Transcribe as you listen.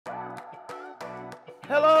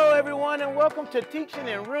Hello, everyone, and welcome to Teaching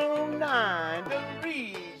in Room 9. The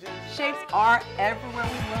reason shapes are everywhere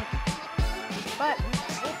we look. But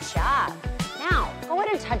great job. Now, go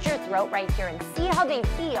ahead and touch your throat right here and see how they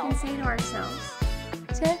feel. And say to ourselves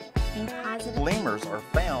to be positive. Lemurs are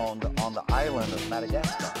found on the island of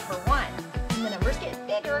Madagascar. For one, and the numbers get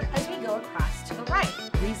bigger as we go across to the right.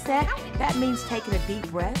 Reset, that means taking a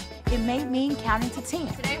deep breath. It may mean counting to 10.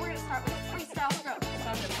 Today we're going to start with a freestyle stroke. So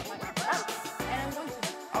I'm going to put my arm up, and I'm going to...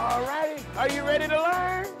 All righty, are you ready to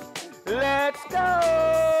learn? Let's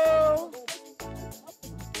go!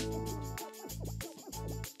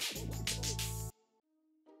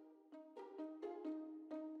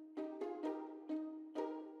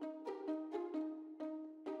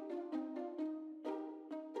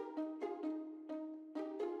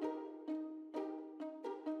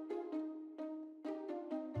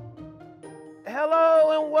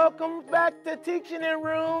 Hello and welcome back to Teaching in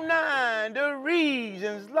Room 9, the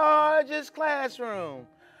region's largest classroom.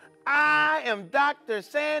 I am Dr.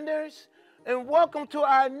 Sanders, and welcome to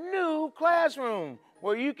our new classroom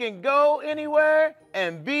where you can go anywhere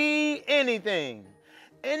and be anything.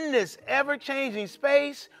 In this ever-changing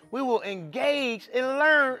space, we will engage and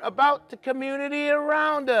learn about the community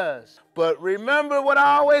around us. But remember what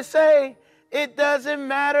I always say, it doesn't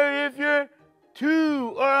matter if you're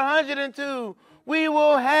 2 or 102, we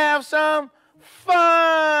will have some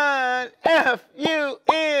fun.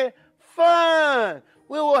 F-U-N, fun.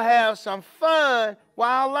 We will have some fun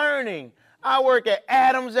while learning. I work at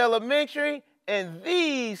Adams Elementary and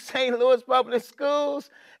these St. Louis Public Schools,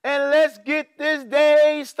 and let's get this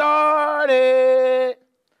day started.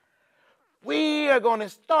 We are going to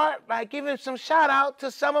start by giving some shout out to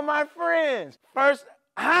some of my friends. First,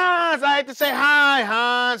 Hans. I like to say hi,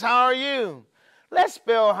 Hans. How are you? Let's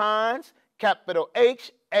spell Hans, capital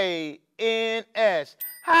H-A-N-S.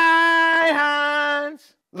 Hi,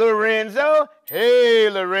 Hans. Lorenzo. Hey,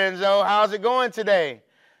 Lorenzo. How's it going today?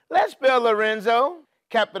 Let's spell Lorenzo,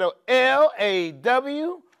 capital L-A-W-R-E-N-Z-O-E.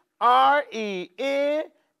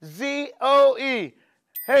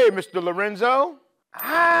 Hey, Mr. Lorenzo.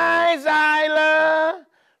 Hi, Zyla.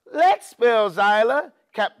 Let's spell Zyla,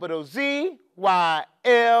 capital Z-Y-L-A.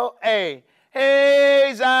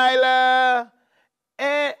 Hey, Zyla.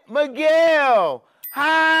 And Miguel.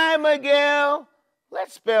 Hi, Miguel.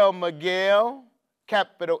 Let's spell Miguel,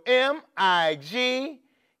 capital M-I-G-U-E-L.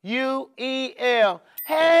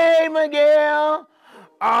 Hey, Miguel.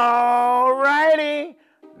 All righty.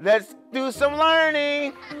 Let's do some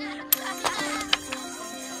learning.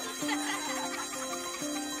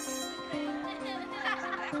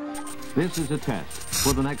 This is a test.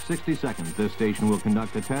 For the next 60 seconds, this station will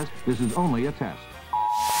conduct a test. This is only a test.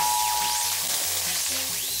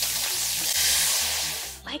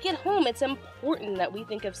 Like at home, it's important that we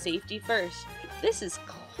think of safety first. This is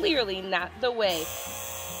clearly not the way.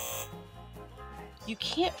 You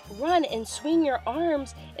can't run and swing your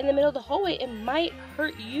arms in the middle of the hallway. It might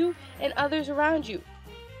hurt you and others around you.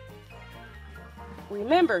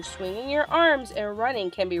 Remember, swinging your arms and running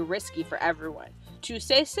can be risky for everyone. To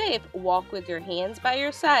stay safe, walk with your hands by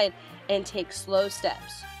your side and take slow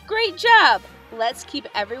steps. Great job! Let's keep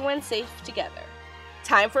everyone safe together.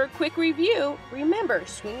 Time for a quick review. Remember,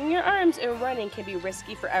 swinging your arms and running can be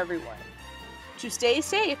risky for everyone. To stay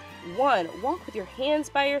safe, 1. Walk with your hands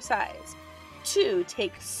by your sides. 2.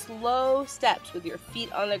 Take slow steps with your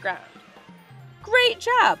feet on the ground. Great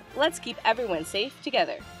job! Let's keep everyone safe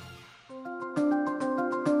together.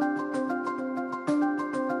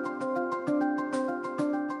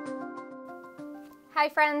 Hi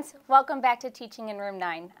friends, welcome back to Teaching in Room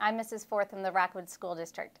 9. I'm Mrs. Forth from the Rockwood School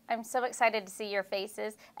District. I'm so excited to see your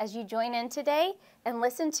faces as you join in today and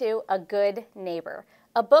listen to A Good Neighbor,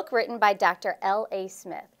 a book written by Dr. L.A.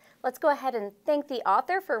 Smith. Let's go ahead and thank the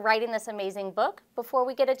author for writing this amazing book before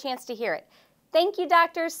we get a chance to hear it. Thank you,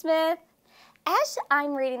 Dr. Smith. As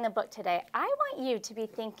I'm reading the book today, I want you to be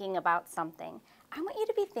thinking about something. I want you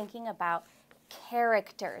to be thinking about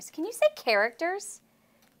characters. Can you say characters?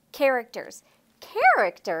 Characters.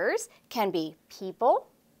 Characters can be people,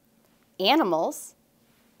 animals,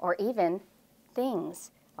 or even things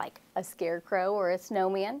like a scarecrow or a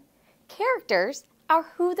snowman. Characters are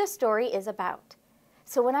who the story is about.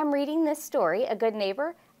 So when I'm reading this story, A Good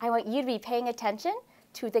Neighbor, I want you to be paying attention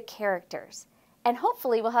to the characters. And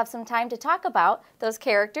hopefully we'll have some time to talk about those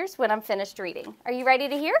characters when I'm finished reading. Are you ready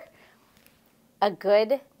to hear? A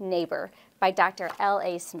Good Neighbor by Dr.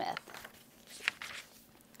 L.A. Smith.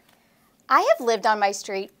 I have lived on my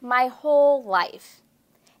street my whole life.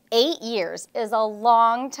 8 years is a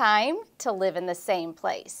long time to live in the same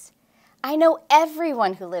place. I know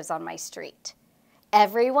everyone who lives on my street.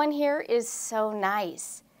 Everyone here is so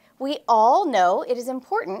nice. We all know it is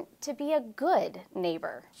important to be a good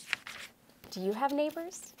neighbor. Do you have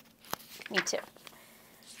neighbors? Me too.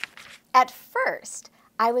 At first,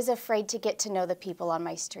 I was afraid to get to know the people on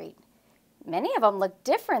my street. Many of them looked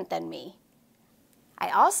different than me.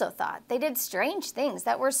 I also thought they did strange things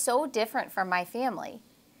that were so different from my family.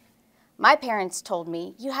 My parents told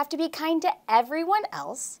me you have to be kind to everyone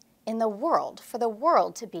else in the world for the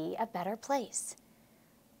world to be a better place.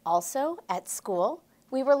 Also, at school,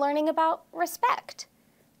 we were learning about respect.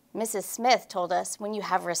 Mrs. Smith told us when you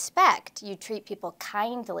have respect, you treat people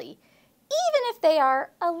kindly, even if they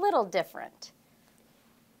are a little different.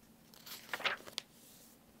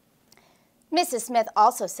 Mrs. Smith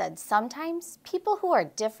also said sometimes people who are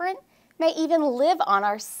different may even live on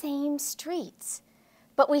our same streets.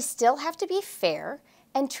 But we still have to be fair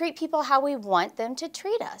and treat people how we want them to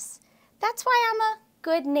treat us. That's why I'm a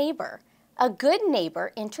good neighbor. A good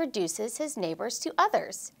neighbor introduces his neighbors to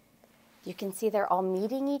others. You can see they're all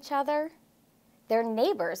meeting each other. They're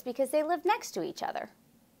neighbors because they live next to each other.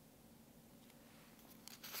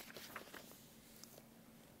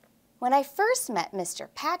 When I first met Mr.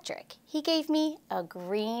 Patrick, he gave me a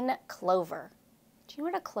green clover. Do you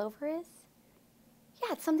know what a clover is?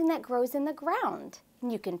 Yeah, it's something that grows in the ground.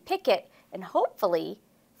 And you can pick it and hopefully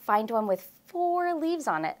find one with 4 leaves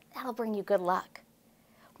on it. That'll bring you good luck.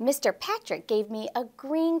 Mr. Patrick gave me a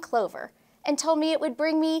green clover and told me it would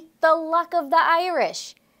bring me the luck of the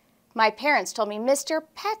Irish. My parents told me Mr.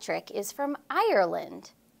 Patrick is from Ireland.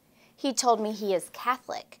 He told me he is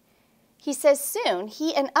Catholic. He says soon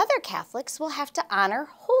he and other Catholics will have to honor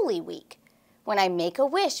Holy Week. When I make a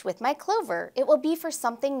wish with my clover, it will be for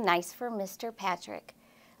something nice for Mr. Patrick.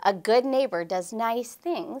 A good neighbor does nice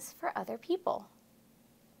things for other people.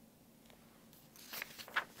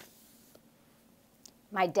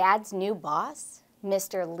 My dad's new boss,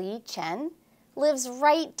 Mr. Lee Chen, lives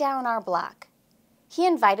right down our block. He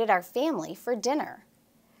invited our family for dinner.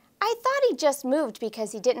 I thought he just moved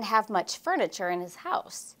because he didn't have much furniture in his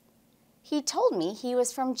house. He told me he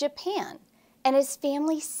was from Japan and his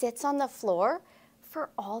family sits on the floor for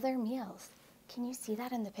all their meals. Can you see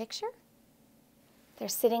that in the picture? They're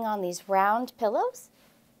sitting on these round pillows.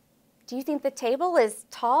 Do you think the table is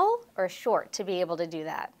tall or short to be able to do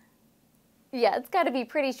that? Yeah, it's got to be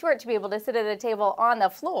pretty short to be able to sit at a table on the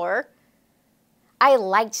floor. I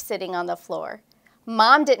liked sitting on the floor.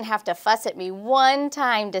 Mom didn't have to fuss at me one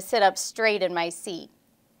time to sit up straight in my seat.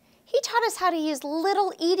 He taught us how to use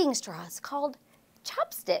little eating straws called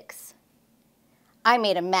chopsticks. I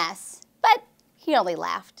made a mess, but he only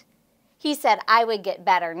laughed. He said I would get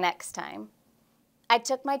better next time. I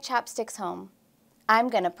took my chopsticks home. I'm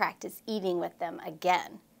going to practice eating with them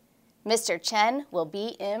again. Mr. Chen will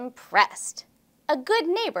be impressed. A good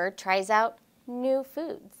neighbor tries out new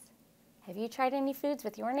foods. Have you tried any foods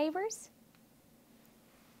with your neighbors?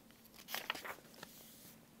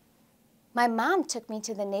 My mom took me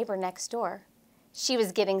to the neighbor next door. She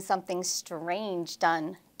was getting something strange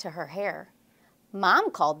done to her hair. Mom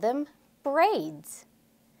called them braids.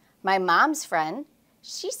 My mom's friend,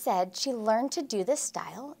 she said she learned to do this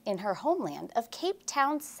style in her homeland of Cape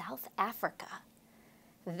Town, South Africa.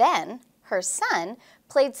 Then her son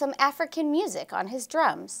played some African music on his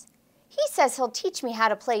drums. He says he'll teach me how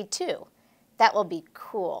to play too. That will be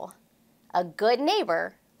cool. A good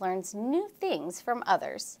neighbor learns new things from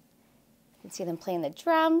others. You can see them playing the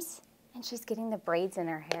drums, and she's getting the braids in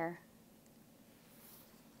her hair.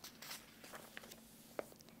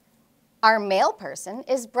 Our male person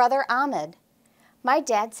is Brother Ahmed. My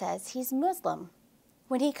dad says he's Muslim.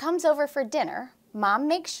 When he comes over for dinner, Mom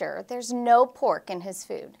makes sure there's no pork in his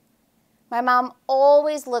food. My mom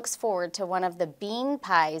always looks forward to one of the bean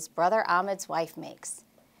pies Brother Ahmed's wife makes.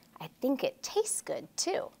 I think it tastes good,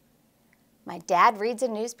 too. My dad reads a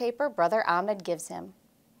newspaper Brother Ahmed gives him.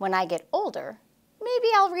 When I get older, maybe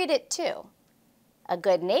I'll read it too. A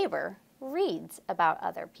good neighbor reads about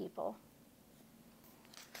other people.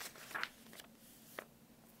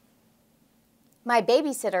 My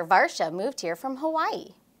babysitter Varsha moved here from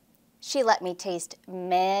Hawaii. She let me taste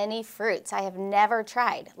many fruits I have never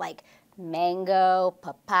tried, like mango,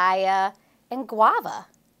 papaya, and guava.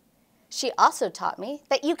 She also taught me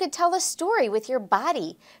that you could tell a story with your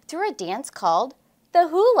body through a dance called the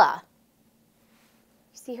hula.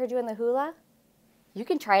 See her doing the hula? You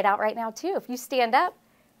can try it out right now too. If you stand up,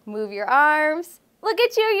 move your arms. Look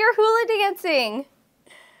at you, you're hula dancing.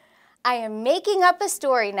 I am making up a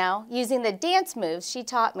story now using the dance moves she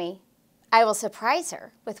taught me. I will surprise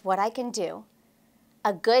her with what I can do.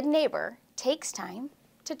 A good neighbor takes time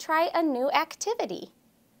to try a new activity.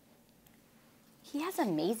 He has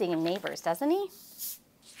amazing neighbors, doesn't he?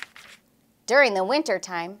 During the winter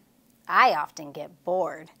time, I often get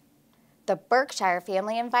bored. The Berkshire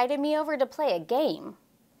family invited me over to play a game.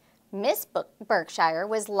 Miss Berkshire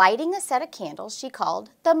was lighting a set of candles she called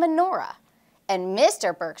the menorah, and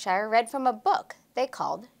Mr. Berkshire read from a book they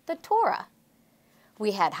called the Torah.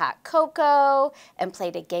 We had hot cocoa and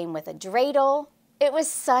played a game with a dreidel. It was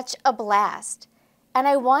such a blast, and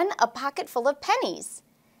I won a pocket full of pennies.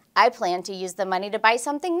 I plan to use the money to buy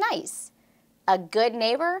something nice. A good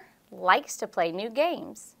neighbor likes to play new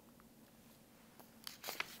games.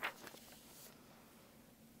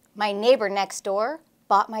 My neighbor next door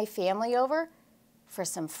bought my family over for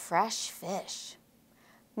some fresh fish.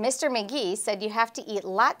 Mr. McGee said you have to eat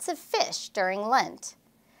lots of fish during Lent.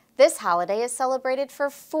 This holiday is celebrated for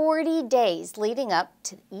 40 days leading up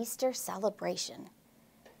to the Easter celebration.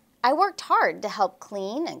 I worked hard to help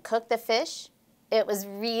clean and cook the fish. It was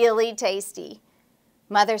really tasty.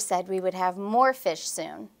 Mother said we would have more fish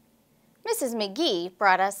soon. Mrs. McGee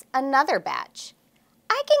brought us another batch.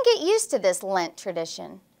 I can get used to this Lent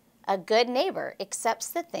tradition. A good neighbor accepts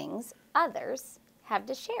the things others have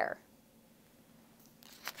to share.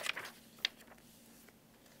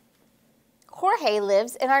 Jorge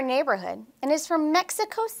lives in our neighborhood and is from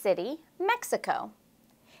Mexico City, Mexico.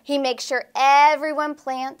 He makes sure everyone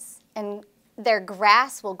plants and their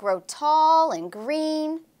grass will grow tall and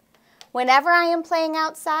green. Whenever I am playing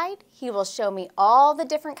outside, he will show me all the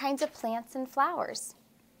different kinds of plants and flowers.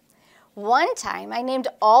 One time, I named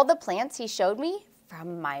all the plants he showed me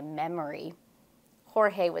from my memory.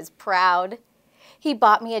 Jorge was proud. He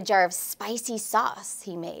bought me a jar of spicy sauce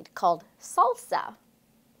he made called salsa.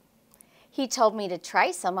 He told me to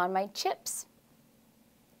try some on my chips.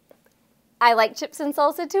 I like chips and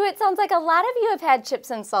salsa too. It sounds like a lot of you have had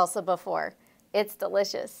chips and salsa before. It's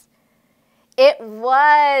delicious. It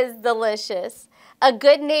was delicious. A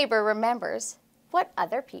good neighbor remembers what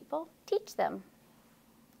other people teach them.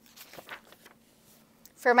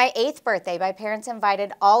 For my 8th birthday, my parents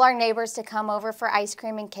invited all our neighbors to come over for ice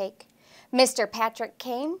cream and cake. Mr. Patrick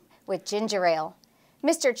came with ginger ale.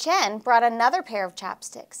 Mr. Chen brought another pair of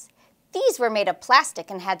chopsticks. These were made of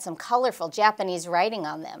plastic and had some colorful Japanese writing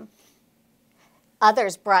on them.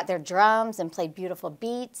 Others brought their drums and played beautiful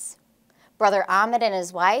beats. Brother Ahmed and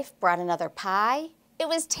his wife brought another pie. It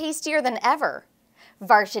was tastier than ever.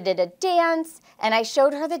 Varsha did a dance, and I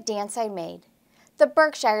showed her the dance I made. The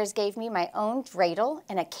Berkshires gave me my own dreidel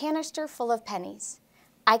and a canister full of pennies.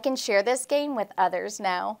 I can share this game with others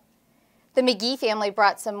now. The McGee family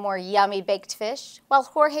brought some more yummy baked fish, while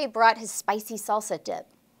Jorge brought his spicy salsa dip.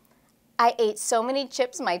 I ate so many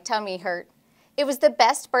chips my tummy hurt. It was the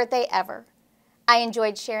best birthday ever. I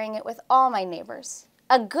enjoyed sharing it with all my neighbors.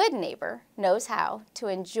 A good neighbor knows how to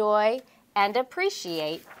enjoy and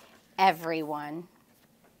appreciate everyone.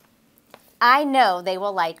 I know they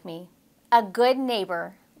will like me. A good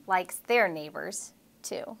neighbor likes their neighbors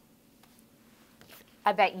too.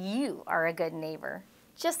 I bet you are a good neighbor,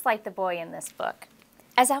 just like the boy in this book.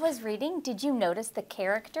 As I was reading, did you notice the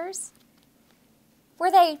characters?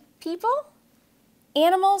 Were they people,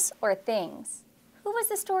 animals, or things? Who was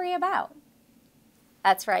the story about?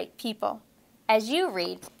 That's right, people. As you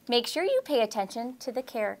read, make sure you pay attention to the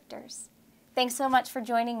characters. Thanks so much for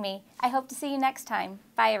joining me. I hope to see you next time.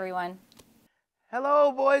 Bye, everyone.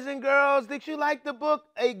 Hello, boys and girls. Did you like the book,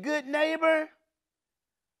 A Good Neighbor?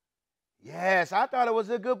 Yes, I thought it was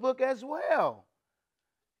a good book as well.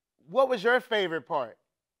 What was your favorite part?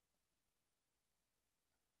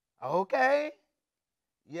 Okay.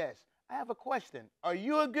 Yes, I have a question. Are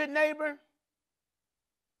you a good neighbor?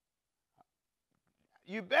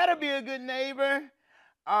 You better be a good neighbor.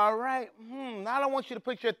 All right. Now I want you to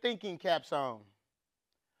put your thinking caps on.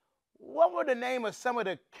 What were the name of some of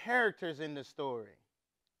the characters in the story?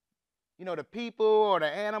 You know, the people or the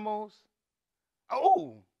animals?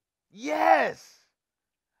 Oh, yes.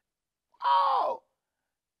 Oh,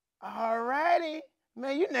 all righty.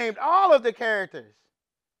 Man, you named all of the characters.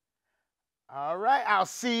 All right, I'll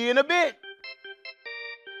see you in a bit.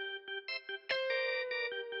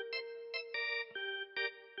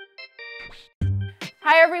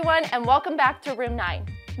 Hi everyone, and welcome back to Room 9.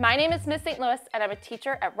 My name is Miss St. Louis, and I'm a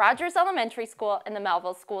teacher at Rogers Elementary School in the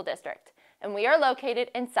Melville School District, and we are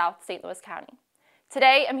located in South St. Louis County.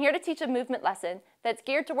 Today, I'm here to teach a movement lesson that's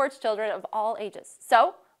geared towards children of all ages.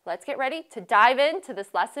 So, let's get ready to dive into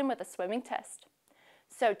this lesson with a swimming test.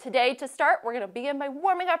 So today, to start, we're going to begin by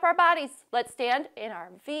warming up our bodies. Let's stand in our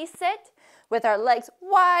V-sit with our legs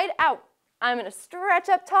wide out. I'm going to stretch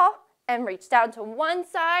up tall and reach down to one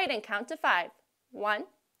side and count to 5. 1,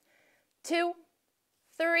 2,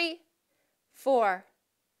 3, 4,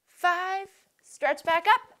 5. Stretch back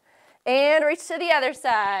up and reach to the other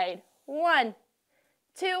side. 1,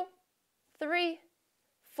 2, 3,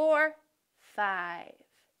 4, 5.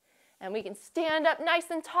 And we can stand up nice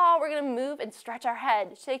and tall. We're going to move and stretch our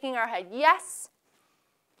head, shaking our head yes,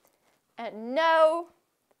 and no,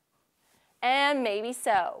 and maybe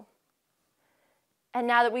so. And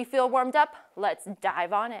now that we feel warmed up, let's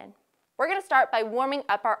dive on in. We're going to start by warming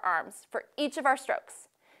up our arms for each of our strokes.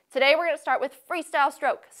 Today we're going to start with freestyle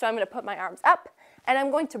stroke. So I'm going to put my arms up and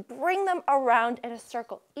I'm going to bring them around in a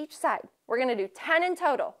circle each side. We're going to do 10 in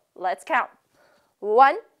total. Let's count.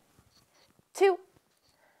 1, 2,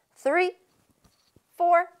 3,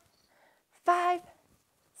 4, 5,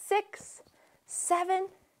 6, 7,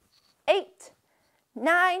 8,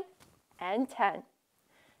 9, and 10.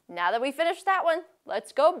 Now that we finished that one,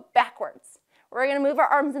 let's go backwards. We're going to move our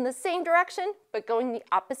arms in the same direction, but going the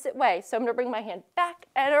opposite way. So I'm going to bring my hand back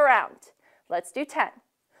and around. Let's do 10.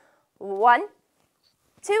 1,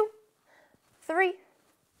 2, 3,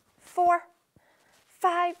 4,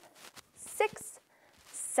 5, 6,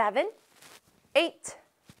 7, 8,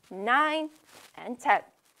 9, and 10.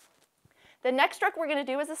 The next stroke we're going to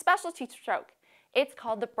do is a specialty stroke. It's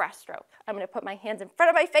called the breaststroke. I'm going to put my hands in front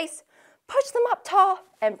of my face, push them up tall,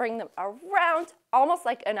 and bring them around, almost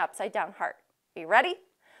like an upside down heart. Are you ready?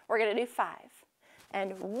 We're going to do 5.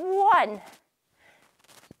 And 1,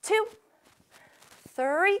 2,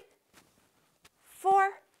 3, 4,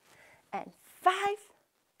 and 5.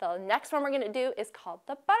 The next one we're going to do is called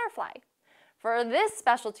the butterfly. For this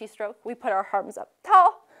specialty stroke, we put our arms up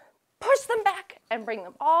tall, push them back, and bring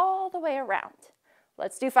them all the way around.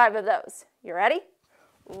 Let's do 5 of those. You ready?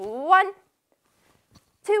 1,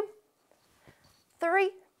 2,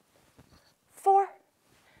 3, 4,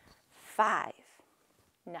 5.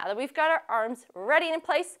 Now that we've got our arms ready and in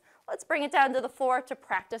place, let's bring it down to the floor to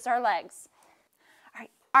practice our legs. All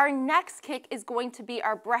right, our next kick is going to be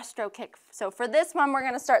our breaststroke kick. So for this one, we're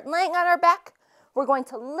going to start laying on our back. We're going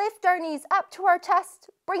to lift our knees up to our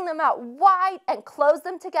chest, bring them out wide, and close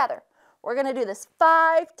them together. We're going to do this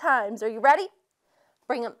 5 times. Are you ready?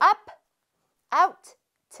 Bring them up, out,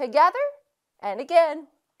 together, and again.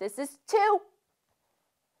 This is 2,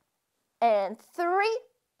 and 3,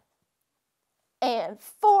 and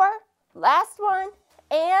 4, last one,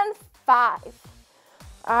 and 5.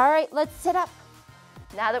 All right, let's sit up.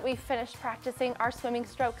 Now that we've finished practicing our swimming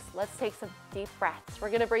strokes, let's take some deep breaths. We're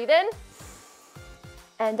going to breathe in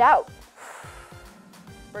and out.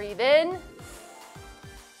 Breathe in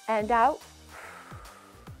and out.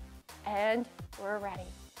 And we're ready.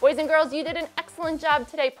 Boys and girls, you did an excellent job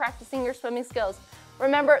today practicing your swimming skills.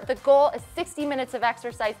 Remember, the goal is 60 minutes of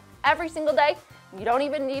exercise every single day. You don't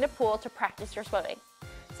even need a pool to practice your swimming.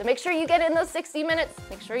 So make sure you get in those 60 minutes,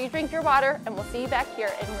 make sure you drink your water, and we'll see you back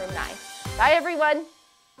here in room 9. Bye, everyone.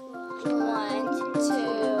 1, 2,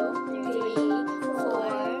 3,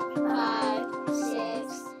 4, 5,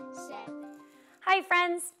 6, 7. Hi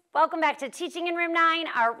friends, welcome back to Teaching in Room 9,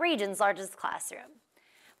 our region's largest classroom.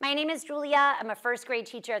 My name is Julia, I'm a first grade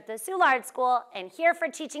teacher at the Soulard School, and here for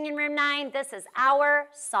Teaching in Room 9, this is our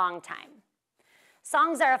song time.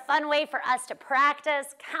 Songs are a fun way for us to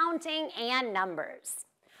practice counting and numbers.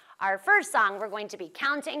 Our first song, we're going to be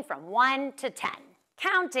counting from 1 to 10.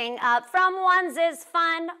 Counting up from 1s is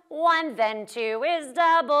fun. 1, then 2 is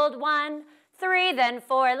doubled 1. 3, then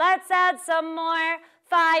 4, let's add some more.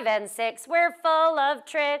 5 and 6, we're full of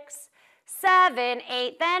tricks. 7,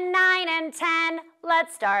 8, then 9 and 10.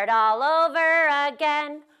 Let's start all over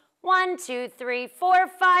again. 1, 2, 3, 4,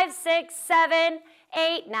 5, 6, 7,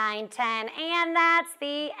 8, 9, 10, and that's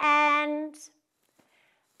the end.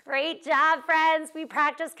 Great job, friends. We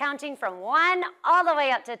practiced counting from 1 all the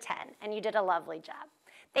way up to 10, and you did a lovely job.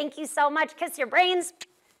 Thank you so much. Kiss your brains.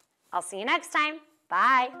 I'll see you next time.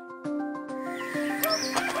 Bye.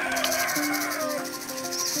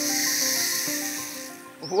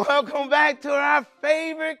 Welcome back to our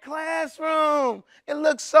favorite classroom. It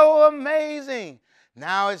looks so amazing.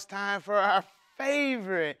 Now it's time for our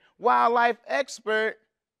favorite wildlife expert.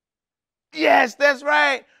 Yes, that's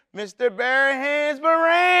right, Mr. Bare Hands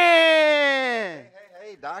Moran.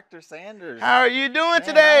 Hey, Dr. Sanders. How are you doing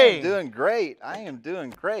today? I am doing great. I am doing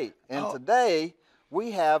great. And today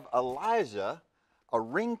we have Elijah, a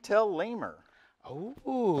ringtail lemur.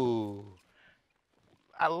 Oh,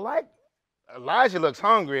 Elijah looks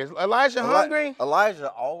hungry. Is Elijah hungry? Elijah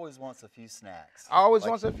always wants a few snacks. Always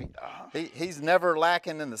wants a few. He's never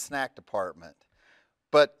lacking in the snack department.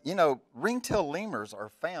 But, you know, ringtail lemurs are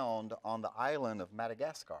found on the island of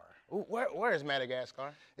Madagascar. Ooh, where is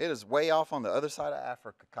Madagascar? It is way off on the other side of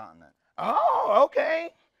Africa continent. Oh, okay.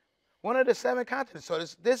 One of the 7 continents. So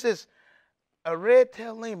this is a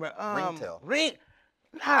red-tailed lemur. Ringtail.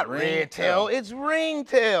 Not red-tail, it's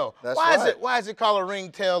ringtail. That's Why right. Why is it called a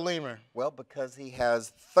ringtail lemur? Well, because he has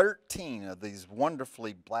 13 of these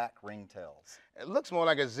wonderfully black ringtails. It looks more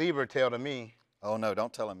like a zebra tail to me. Oh, no,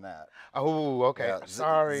 don't tell him that. Oh, okay. Yeah,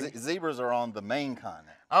 Sorry. Zebras are on the main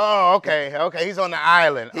continent. Oh, okay. Okay. He's on the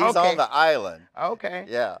island. He's on the island. Okay.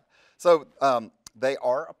 Yeah. So they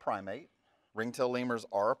are a primate. Ringtail lemurs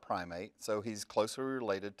are a primate, so he's closely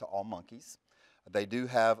related to all monkeys. They do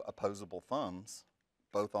have opposable thumbs,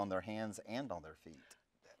 both on their hands and on their feet.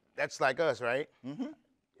 That's like us, right? Mm-hmm.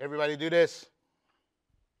 Everybody do this.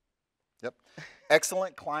 Yep.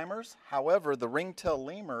 Excellent climbers. However, the ringtail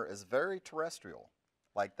lemur is very terrestrial.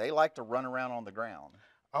 Like, they like to run around on the ground.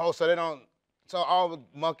 Oh, so they don't, so all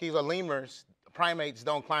monkeys or lemurs, primates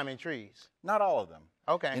don't climb in trees? Not all of them.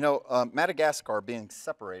 Okay. You know, Madagascar being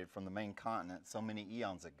separated from the main continent so many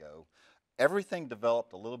eons ago, everything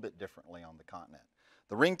developed a little bit differently on the continent.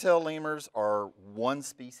 The ringtail lemurs are one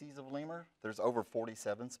species of lemur. There's over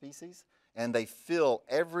 47 species, and they fill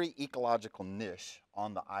every ecological niche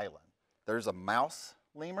on the island. There's a mouse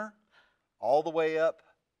lemur all the way up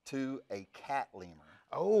to a cat lemur.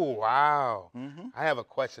 Oh, wow. Mm-hmm. I have a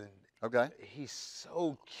question. Okay. He's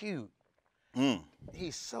so cute. Mm.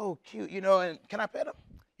 He's so cute. You know, and can I pet him?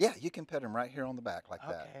 Yeah, you can pet him right here on the back like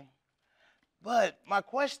that. Okay. But my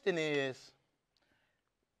question is,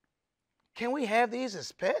 can we have these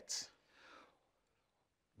as pets?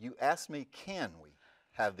 You asked me, can we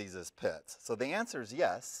have these as pets? So the answer is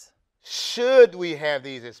yes. Should we have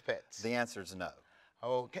these as pets? The answer is no.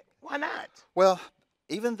 Okay. Why not? Well,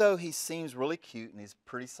 even though he seems really cute and he's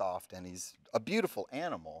pretty soft and he's a beautiful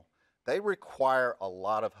animal, they require a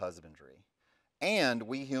lot of husbandry. And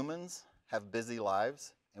we humans have busy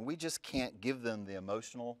lives, and we just can't give them the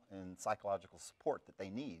emotional and psychological support that they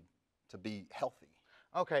need to be healthy.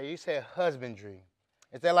 Okay, you said husbandry.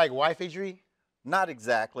 Is that like wifeyry? Not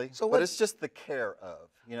exactly, So but it's just the care of,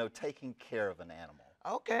 you know, taking care of an animal.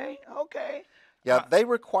 Okay, okay. Yeah, they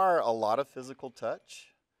require a lot of physical touch,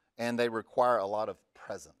 and they require a lot of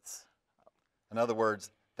presence. In other words,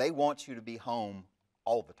 they want you to be home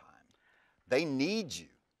all the time. They need you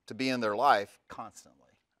to be in their life constantly.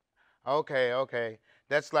 Okay, okay.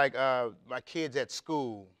 That's like my kids at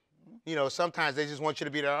school. You know, sometimes they just want you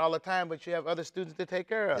to be there all the time, but you have other students to take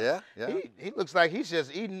care of. Yeah, yeah. He looks like he's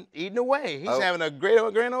just eating away. He's Oh. having a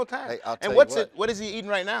grand old time. Hey, I'll tell and you what is he eating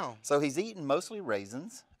right now? So he's eating mostly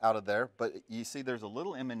raisins out of there, but you see there's a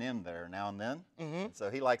little M&M there now and then. Mm-hmm. So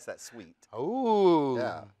he likes that sweet. Ooh.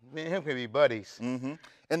 Yeah. Me and him can be buddies. Mm-hmm.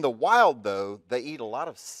 In the wild, though, they eat a lot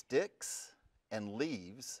of sticks and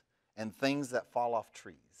leaves and things that fall off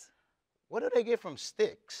trees. What do they get from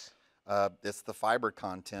sticks? It's the fiber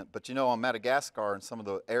content, but you know, on Madagascar and some of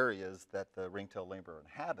the areas that the ringtail lemur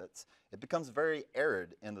inhabits, it becomes very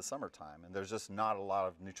arid in the summertime, and there's just not a lot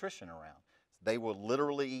of nutrition around. They will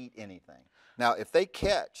literally eat anything. Now, if they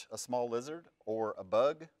catch a small lizard or a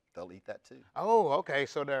bug, they'll eat that too. Oh, okay.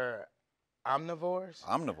 So they're omnivores?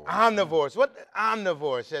 Omnivores. Omnivores. What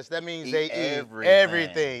omnivores? Yes, that means they eat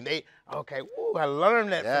everything. everything. Okay. Ooh, I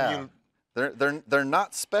learned that from you. They're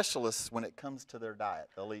not specialists when it comes to their diet.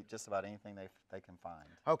 They'll eat just about anything they can find.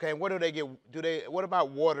 Okay, what do they get? What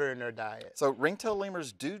about water in their diet? So ringtail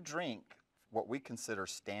lemurs do drink what we consider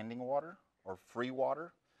standing water or free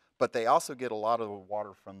water, but they also get a lot of the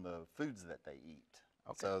water from the foods that they eat.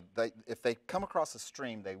 Okay. So if they come across a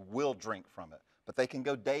stream, they will drink from it, but they can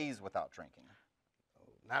go days without drinking.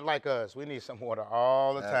 Not like us. We need some water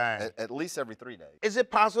all the time. At least every 3 days. Is it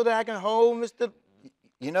possible that I can hold Mr.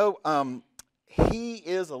 You know, he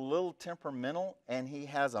is a little temperamental, and he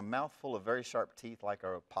has a mouthful of very sharp teeth like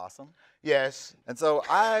a possum. Yes. And so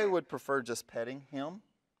I would prefer just petting him.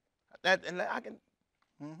 And I can.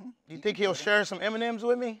 Mm-hmm. You think he'll share some M&Ms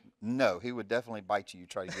with me? No, he would definitely bite you.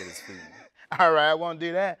 Try to get his food. All right, I won't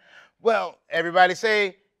do that. Well, everybody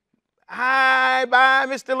say, hi, bye,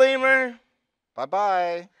 Mr. Lemur.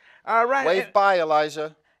 Bye-bye. All right. Wave bye,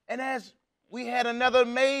 Elijah. And as we had another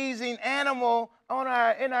amazing animal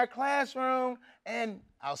in our classroom, and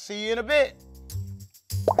I'll see you in a bit.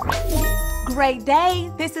 Great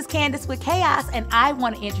day. This is Candace with Chaos, and I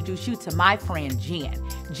want to introduce you to my friend Jen.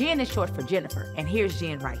 Jen is short for Jennifer, and here's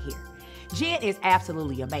Jen right here. Jen is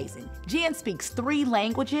absolutely amazing. Jen speaks 3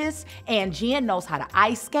 languages, and Jen knows how to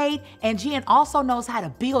ice skate, and Jen also knows how to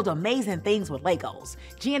build amazing things with Legos.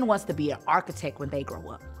 Jen wants to be an architect when they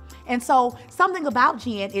grow up. And so something about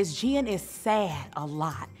Jen is sad a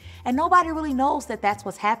lot. And nobody really knows that that's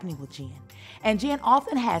what's happening with Jen. And Jen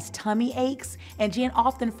often has tummy aches, and Jen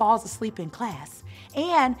often falls asleep in class.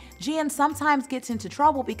 And Jen sometimes gets into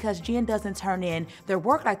trouble because Jen doesn't turn in their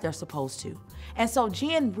work like they're supposed to. And so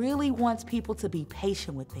Jen really wants people to be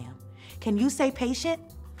patient with them. Can you say patient?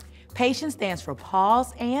 Patience stands for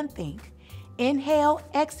pause and think. Inhale,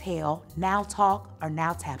 exhale, now talk, or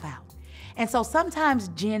now tap out. And so sometimes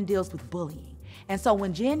Jen deals with bullying. And so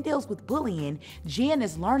when Jen deals with bullying, Jen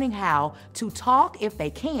is learning how to talk if they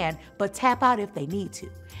can, but tap out if they need to.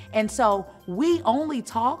 And so we only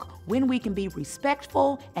talk when we can be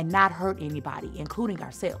respectful and not hurt anybody, including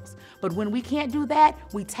ourselves. But when we can't do that,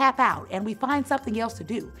 we tap out and we find something else to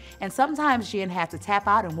do. And sometimes Jen has to tap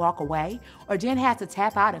out and walk away, or Jen has to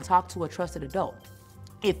tap out and talk to a trusted adult.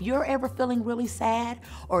 If you're ever feeling really sad,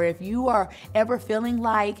 or if you are ever feeling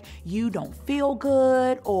like you don't feel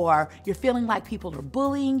good, or you're feeling like people are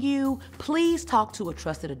bullying you, please talk to a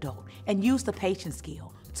trusted adult and use the patience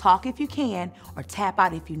skill. Talk if you can, or tap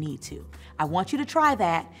out if you need to. I want you to try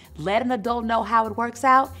that. Let an adult know how it works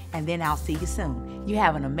out, and then I'll see you soon. You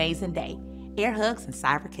have an amazing day. Air hugs and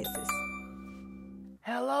cyber kisses.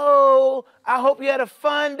 Hello, I hope you had a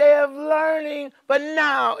fun day of learning, but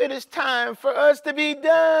now it is time for us to be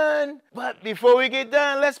done. But before we get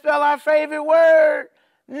done, let's spell our favorite word,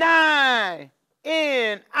 nine,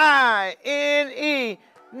 N-I-N-E,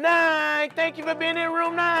 nine. Thank you for being in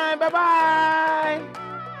room 9, bye-bye.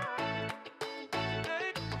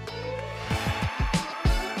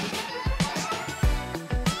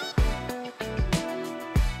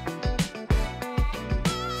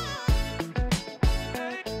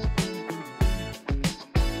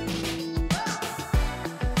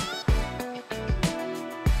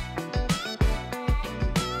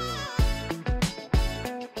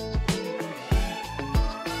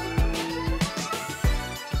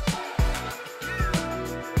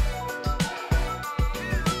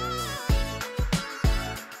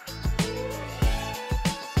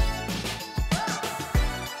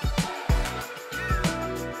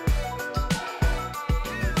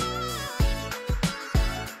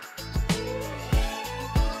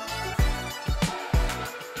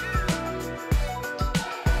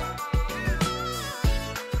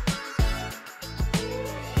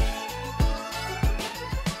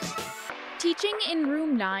 Teaching in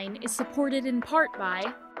Room 9 is supported in part by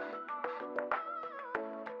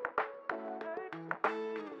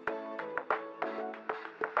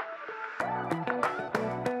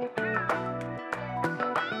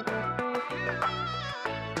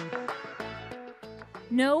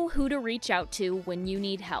Know who to reach out to when you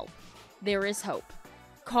need help. There is hope.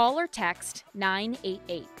 Call or text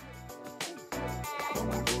 988.